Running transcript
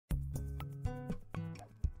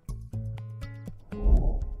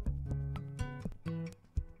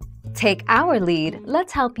Take our lead,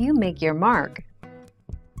 let's help you make your mark.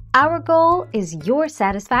 Our goal is your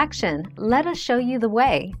satisfaction. Let us show you the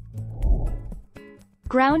way.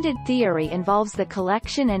 Grounded theory involves the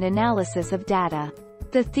collection and analysis of data.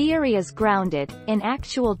 The theory is grounded in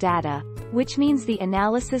actual data, which means the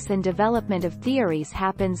analysis and development of theories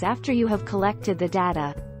happens after you have collected the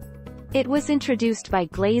data. It was introduced by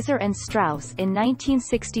Glaser and Strauss in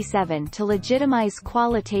 1967 to legitimize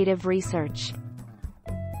qualitative research.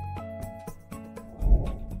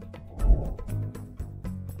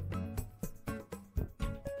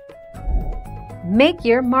 Make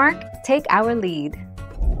your mark, take our lead.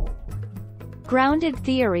 Grounded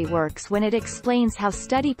theory works when it explains how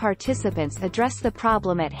study participants address the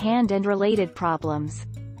problem at hand and related problems.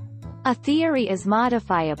 A theory is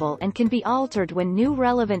modifiable and can be altered when new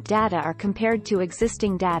relevant data are compared to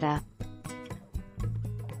existing data.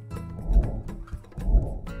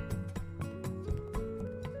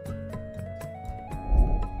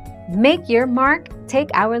 Make your mark, take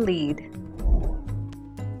our lead.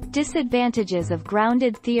 Disadvantages of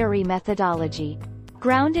grounded theory methodology.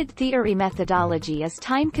 Grounded theory methodology is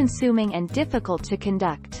time-consuming and difficult to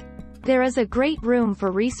conduct. There is a great room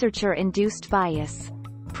for researcher-induced bias.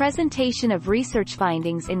 Presentation of research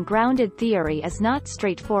findings in grounded theory is not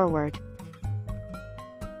straightforward.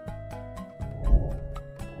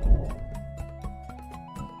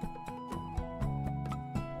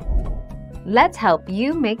 Let's help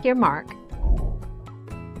you make your mark.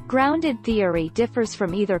 Grounded theory differs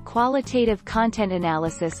from either qualitative content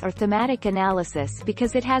analysis or thematic analysis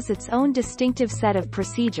because it has its own distinctive set of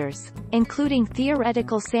procedures, including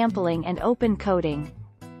theoretical sampling and open coding.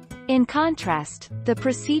 In contrast, the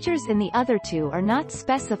procedures in the other two are not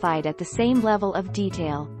specified at the same level of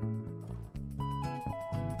detail.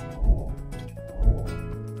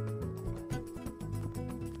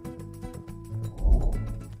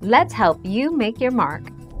 Let's help you make your mark.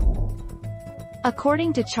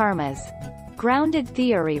 According to Charmas, grounded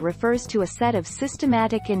theory refers to a set of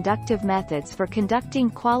systematic inductive methods for conducting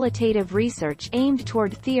qualitative research aimed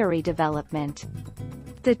toward theory development.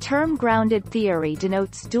 The term grounded theory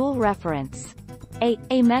denotes dual reference.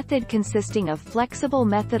 A method consisting of flexible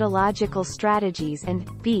methodological strategies and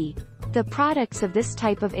b. the products of this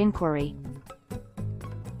type of inquiry.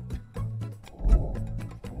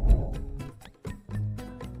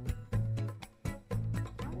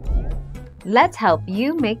 Let's help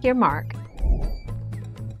you make your mark.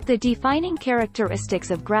 The defining characteristics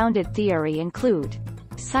of grounded theory include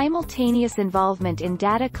simultaneous involvement in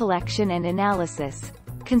data collection and analysis,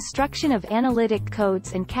 construction of analytic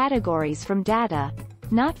codes and categories from data,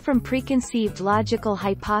 not from preconceived logical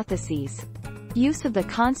hypotheses, use of the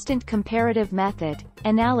constant comparative method,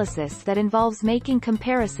 analysis that involves making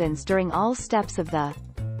comparisons during all steps of the.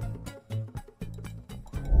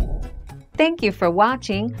 Thank you for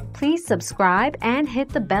watching. Please subscribe and hit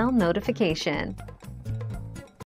the bell notification.